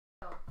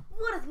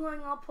What is going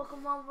on,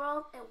 Pokemon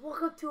World? And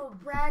welcome to a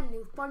brand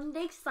new Fun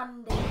Day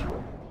Sunday.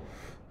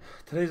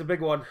 Today's a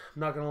big one, I'm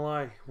not gonna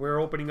lie.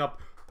 We're opening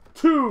up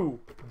 2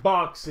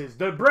 boxes.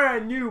 The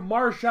brand new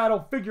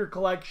Marshadow figure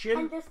collection.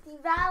 And the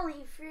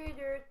Silvally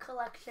figure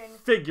collection.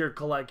 Figure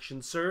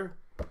collection, sir.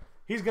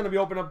 He's gonna be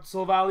opening up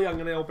Silvally. I'm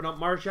gonna open up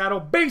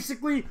Marshadow.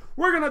 Basically,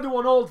 we're gonna do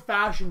an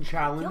old-fashioned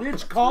challenge.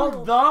 It's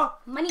called the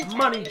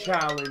Money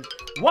Challenge.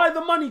 Why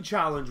the Money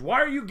Challenge? Why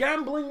are you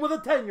gambling with a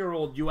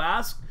 10-year-old, you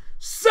ask?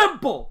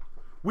 Simple!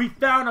 We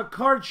found a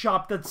card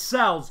shop that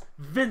sells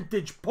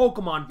vintage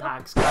Pokemon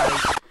packs,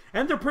 guys.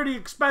 And they're pretty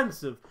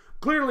expensive.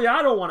 Clearly,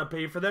 I don't want to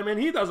pay for them, and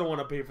he doesn't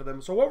want to pay for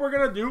them. So what we're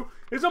going to do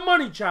is a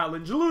money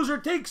challenge. The loser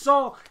takes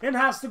all and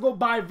has to go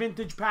buy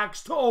vintage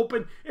packs to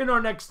open in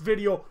our next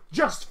video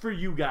just for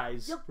you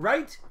guys. Yep.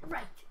 Right?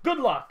 Right. Good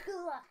luck.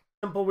 Good luck.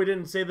 Simple, we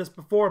didn't say this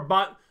before,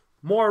 but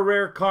more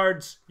rare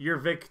cards, your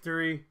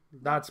victory.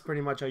 That's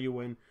pretty much how you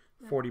win.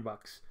 40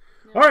 bucks.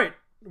 Yep. All right.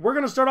 We're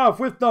going to start off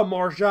with the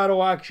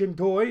Marshadow action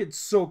toy. It's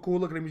so cool.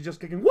 Look at him. He's just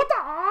kicking. What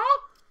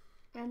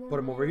the? Put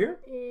him over here.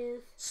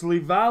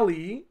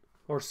 Silvally.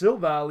 Or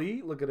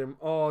Silvally. Look at him.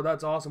 Oh,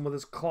 that's awesome with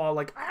his claw.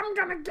 Like, I'm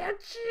going to get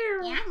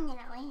you. Yeah, I'm going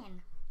to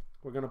win.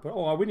 We're going to put...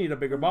 Oh, we need a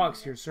bigger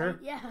box here, sir.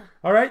 Yeah.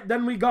 All right.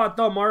 Then we got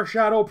the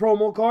Marshadow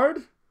promo card.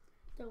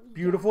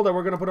 Beautiful. That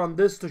we're going to put on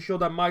this to show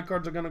that my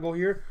cards are going to go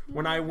here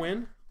when I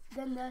win.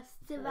 Then the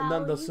Silvally. And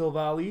then the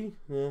Silvally.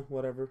 Yeah,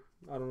 whatever.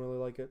 I don't really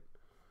like it.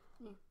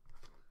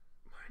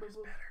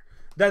 Better.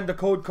 Then the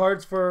code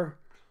cards for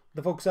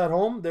the folks at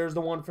home. There's the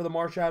one for the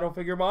Marshadow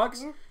figure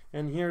box. Yeah.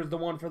 And here's the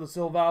one for the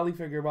Silvally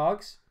figure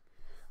box.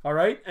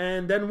 Alright,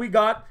 and then we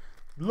got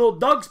little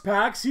Doug's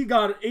packs. He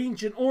got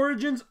Ancient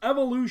Origins,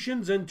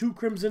 Evolutions, and 2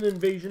 Crimson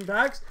Invasion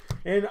packs.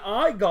 And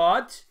I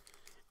got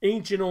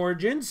Ancient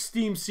Origins,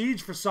 Steam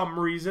Siege for some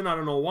reason. I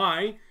don't know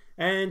why.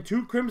 And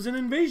 2 Crimson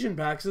Invasion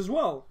packs as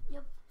well.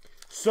 Yep.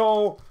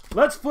 So,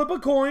 let's flip a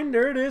coin.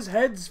 There it is.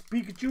 Heads,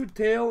 Pikachu.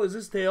 Tail is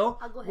his tail.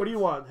 I'll go heads. What do you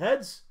want?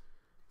 Heads?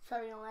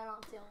 Sorry, no, I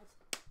don't tails.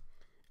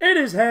 It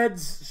is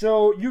heads,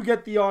 so you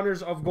get the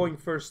honors of going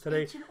first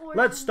today.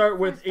 Let's start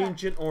with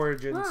Ancient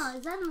Origins. Wow,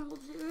 is that an old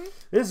series?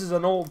 This is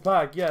an old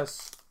pack,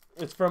 yes.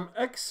 It's from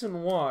X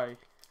and Y,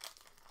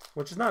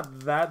 which is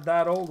not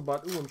that old,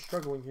 but ooh, I'm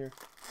struggling here.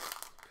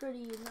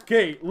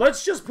 Okay,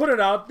 let's just put it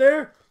out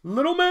there.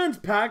 Little man's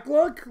pack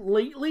luck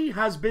lately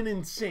has been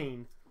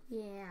insane.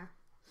 Yeah.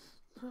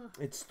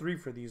 It's 3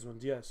 for these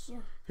ones, yes.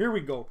 Yeah. Here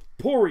we go.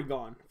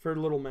 Porygon for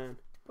little man.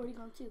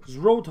 Porygon 2.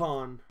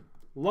 Rotom.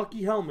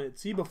 Lucky Helmet.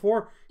 See,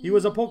 before he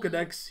was a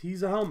Pokedex,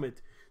 he's a helmet.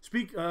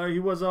 He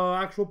was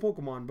an actual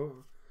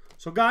Pokemon.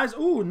 So, guys,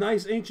 ooh,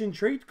 nice ancient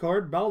trait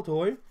card,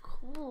 Baltoy.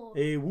 Cool.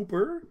 A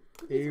Wooper,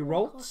 a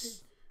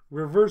Ralts,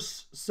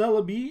 Reverse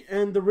Celebi,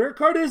 and the rare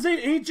card is an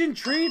ancient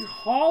trait,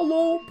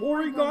 Hollow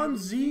Porygon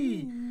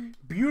Z.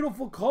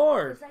 Beautiful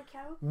card. Does that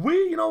count?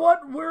 You know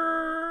what?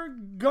 We're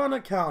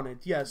gonna count it.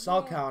 Yes,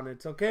 I'll count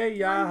it. Okay?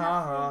 Yeah,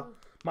 haha.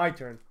 My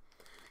turn.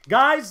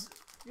 Guys,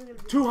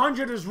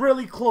 200 is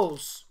really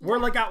close. We're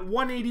like at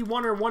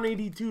 181 or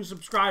 182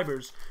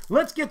 subscribers.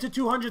 Let's get to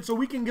 200 so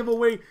we can give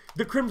away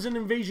the Crimson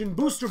Invasion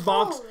booster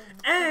box.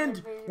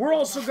 And we're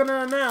also going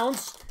to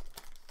announce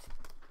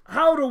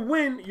how to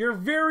win your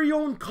very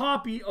own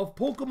copy of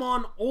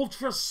Pokemon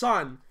Ultra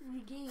Sun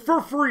for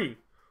free.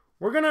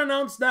 We're going to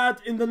announce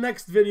that in the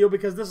next video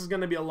because this is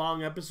going to be a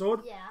long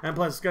episode. Yeah. And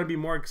plus, it's going to be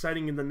more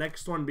exciting in the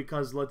next one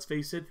because, let's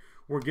face it,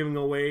 we're giving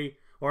away,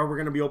 or we're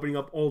going to be opening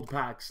up old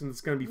packs, and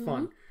it's going to be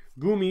fun.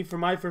 Goomy for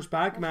my first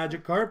pack,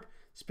 Magikarp,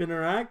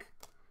 Spinarak,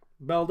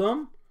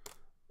 Beldum,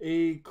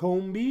 a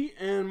Combi,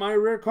 and my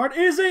rare card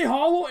is a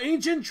Hollow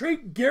Ancient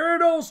Trait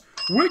Gyarados,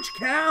 which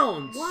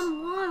counts.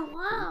 1-1,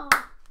 wow.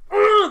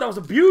 That was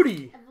a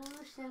beauty.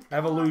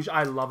 Evolution.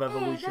 I love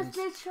evolutions.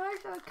 Hey, does the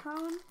Charizard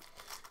count?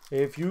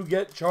 If you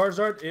get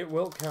Charizard, it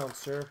will count,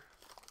 sir.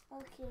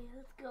 Okay,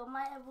 let's go.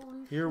 My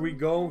evolution. Here we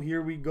go.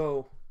 Here we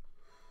go.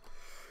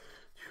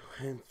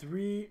 And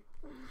 3. Here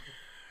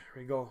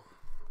we go.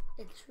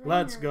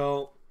 Let's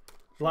go.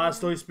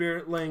 Blastoise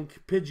Spirit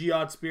Link,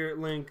 Pidgeot Spirit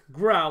Link,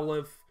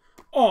 Growlithe,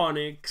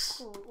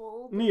 Onix,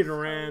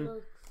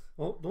 Nidoran.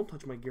 Oh, don't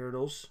touch my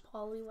Gyarados.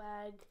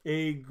 Poliwag.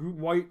 A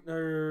white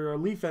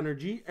Leaf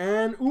Energy,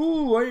 and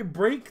ooh, a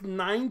Break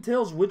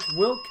Ninetales, which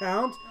will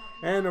count,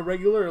 and a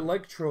regular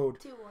Electrode.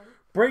 2-1.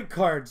 Break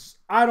cards.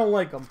 I don't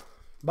like them,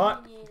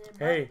 but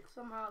hey.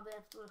 Somehow they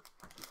have to.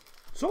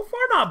 So far,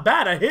 not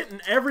bad. I hit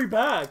in every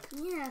pack.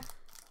 Yeah,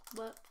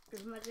 but.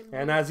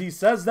 And as he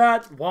says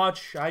that,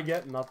 watch, I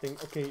get nothing.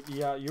 Okay,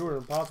 yeah, you were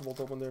impossible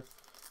to open their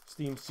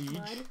Steam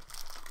Siege.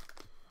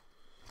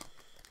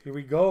 Here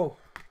we go.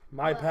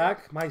 My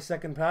pack, my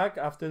second pack.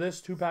 After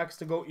this, 2 packs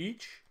to go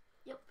each.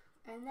 Yep.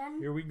 And then...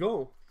 Here we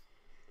go.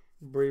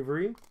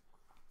 Bravery.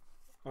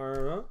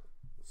 Arna.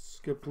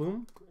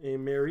 Skiploom. A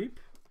Mareep.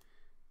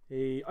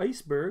 A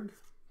Iceberg,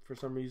 for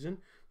some reason.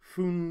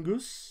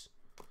 Fungus.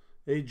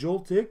 A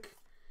Joltik.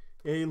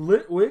 A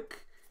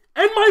Litwick.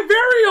 And my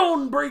very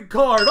own break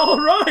card. All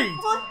right.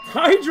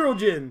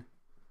 Hydrogen.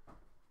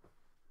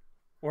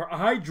 Or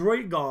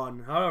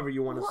Hydreigon, however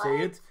you want to say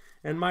it.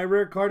 And my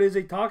rare card is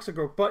a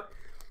Toxicroak. But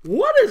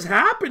what is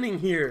happening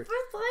here?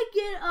 If I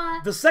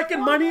get the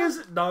second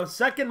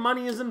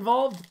money is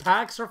involved.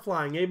 Packs are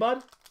flying, eh,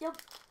 bud? Yep.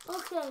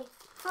 Okay.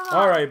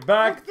 All right,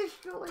 back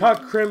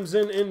to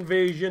Crimson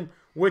Invasion,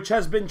 which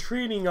has been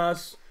treating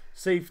us,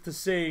 safe to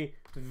say,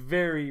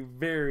 very,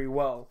 very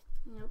well.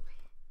 Yep.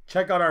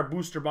 Check out our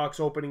booster box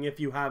opening if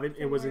you haven't.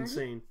 It was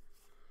insane.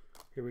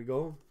 Here we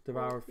go.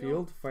 Devour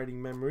Field,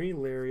 Fighting Memory,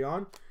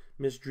 Larion,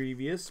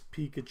 Misdrevious,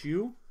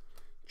 Pikachu,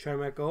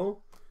 Chimecho,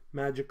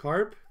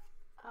 Magikarp,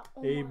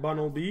 a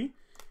Bunnelby,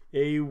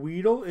 a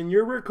Weedle, and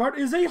your rare card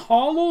is a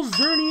Holo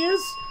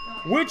Xerneas,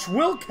 which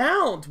will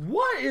count.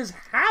 What is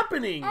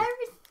happening?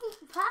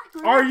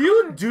 Are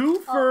you due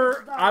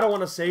for, I don't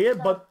want to say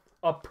it, but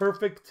a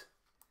perfect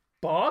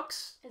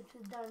box? It's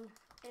done.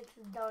 It's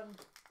done.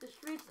 The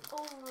streak's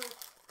over.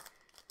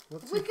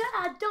 Let's we got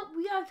a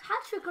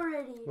hat trick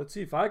already. Let's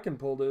see if I can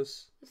pull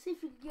this. Let's see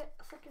if we can get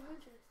a second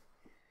winter.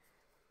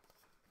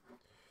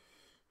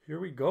 Here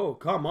we go.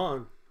 Come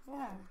on.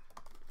 Yeah.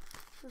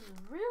 This is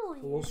really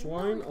Hello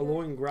Swine, really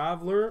Alolan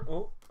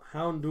Graveler,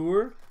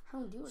 Houndour,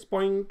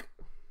 Spoink,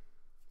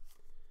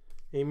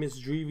 a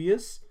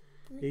Misdrevious,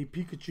 a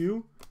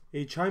Pikachu,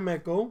 a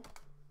Chimecho,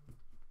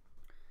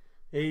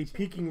 a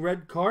Peking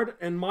Red card,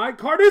 and my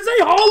card is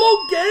a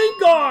Holo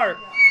Gengar!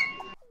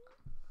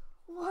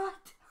 What?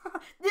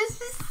 This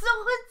is so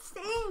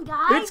insane,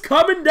 guys! It's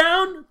coming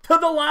down to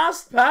the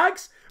last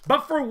packs,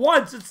 but for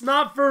once, it's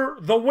not for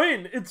the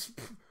win.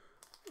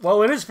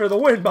 Well, it is for the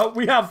win, but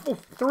we have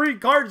 3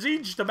 cards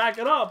each to back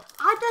it up.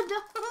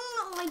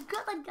 Oh my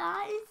god,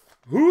 guys.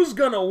 Who's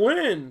gonna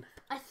win?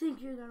 I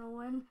think you're gonna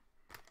win.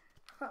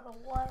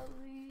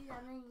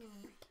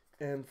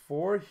 And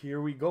 4,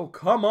 here we go.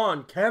 Come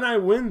on, can I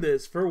win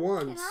this for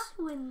once? Can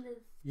I win this?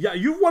 Yeah,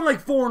 you've won like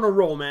 4 in a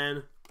row,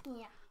 man.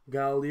 Yeah.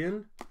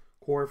 Galleon,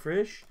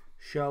 Corphish,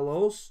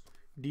 Shellos,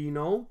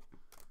 Dino,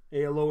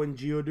 Alolan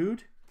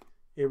Geodude,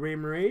 a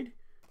Raymarade,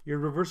 your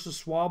Reverse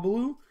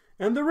Swablu,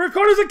 and the rare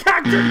card is a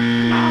Cactus!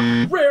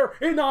 Not rare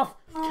enough!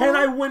 Can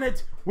I win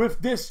it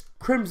with this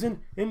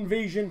Crimson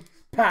Invasion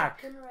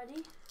pack?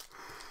 Ready?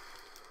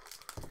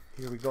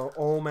 Here we go.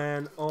 Oh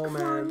man, oh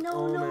man, no,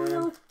 oh no, man.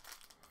 No.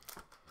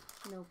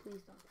 No,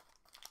 please don't.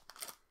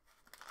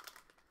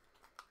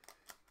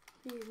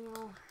 Please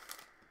no.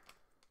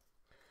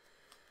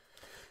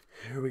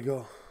 Here we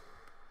go.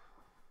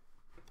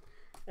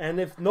 And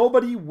if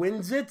nobody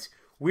wins it,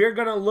 we're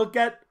gonna look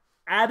at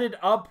added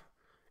up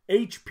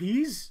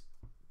HPs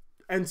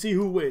and see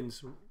who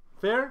wins.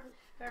 Fair?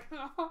 Here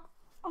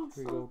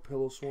we go.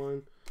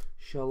 Pillow-Swine,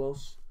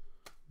 Shellos,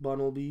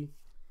 Bunnelby,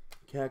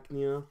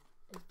 Cacnea,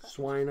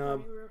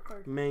 Swinub,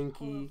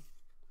 Mankey,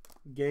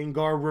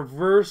 Gengar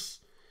Reverse,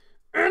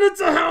 and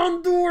it's a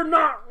Houndour,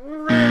 not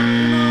rare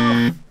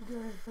enough.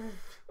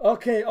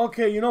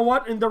 Okay, you know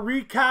what? In the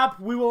recap,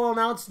 we will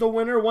announce the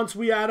winner once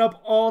we add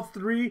up all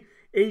 3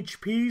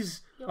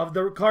 HPs of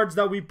the cards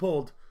that we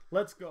pulled.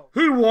 Let's go.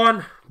 He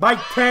won by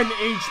 10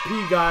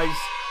 HP, guys.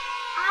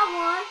 I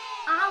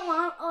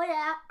won. Oh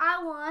yeah,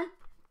 I won.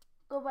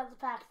 Go by the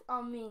packs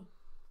on me.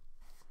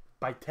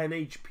 By 10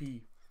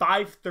 HP.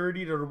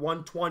 530 to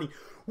 120.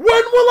 When will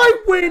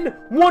I win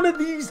one of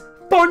these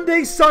Fun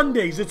Day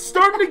Sundays? It's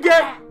starting to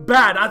get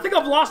bad. I think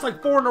I've lost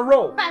like 4 in a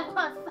row. I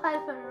lost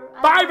 5 in a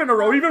row. 5 in a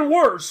row, even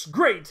worse.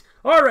 Great.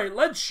 All right,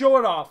 let's show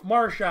it off.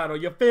 Marshadow,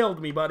 you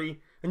failed me,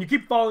 buddy. And you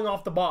keep falling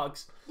off the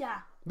box. Yeah.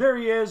 There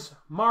he is.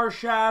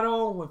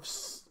 Marshadow with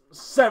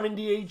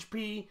 70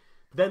 HP.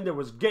 Then there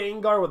was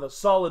Gengar with a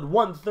solid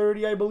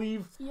 130, I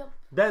believe. Yep.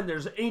 Then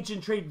there's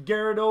Ancient Trait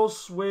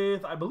Gyarados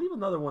with, I believe,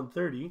 another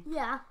 130.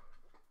 Yeah.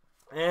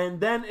 And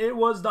then it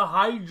was the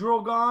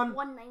Hydreigon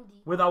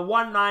 190 with a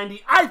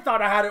 190. I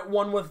thought I had it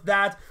won with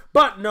that,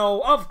 but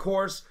no, of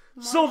course.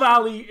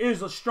 Silvally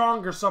is a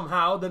stronger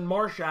somehow than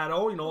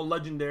Marshadow, you know,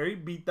 legendary.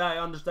 Beat that, I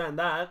understand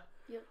that.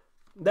 Yep.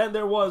 Then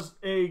there was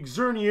a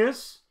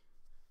Xerneas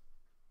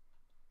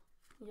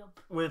Yep.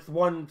 with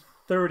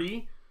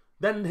 130.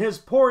 Then his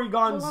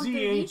Porygon Z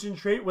 130. Ancient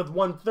Trait with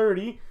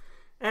 130.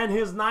 And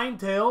his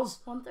Ninetales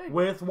 130.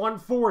 with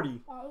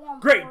 140. 140.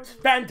 Great.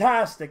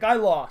 Fantastic. I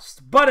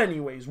lost. But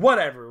anyways,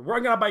 whatever. We're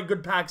going to buy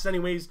good packs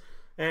anyways.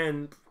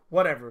 And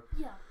whatever.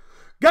 Yeah.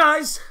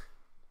 Guys,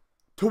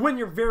 to win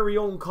your very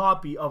own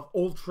copy of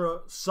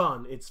Ultra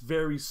Sun, it's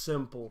very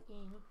simple.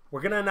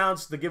 We're going to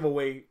announce the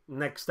giveaway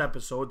next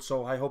episode.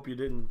 So I hope you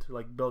didn't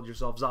like build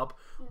yourselves up.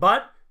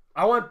 But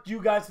I want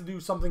you guys to do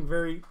something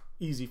very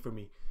easy for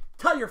me.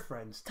 Tell your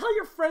friends. Tell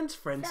your friends'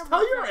 friends.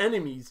 Tell your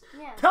enemies.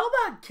 Yeah. Tell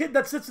that kid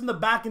that sits in the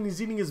back and he's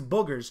eating his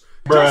boogers.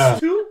 Just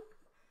to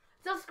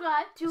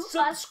subscribe to us.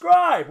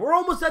 Subscribe. We're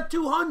almost at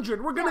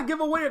 200. We're going to give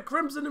away a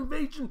Crimson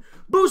Invasion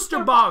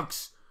booster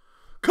box.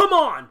 Come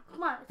on.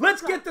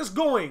 Let's get this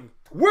going.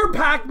 We're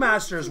pack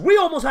masters. We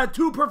almost had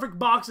 2 perfect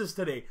boxes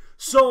today.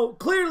 So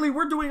clearly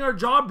we're doing our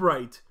job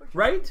right.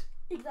 Right?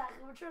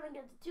 Exactly. We're trying to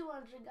get to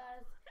 200,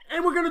 guys.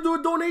 And we're going to do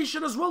a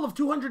donation as well of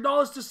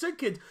 $200 to Sick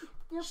Kids.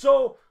 Yep.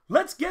 So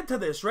let's get to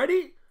this.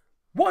 Ready?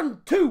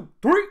 1, 2,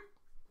 3.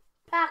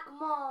 Pack them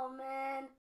all, man.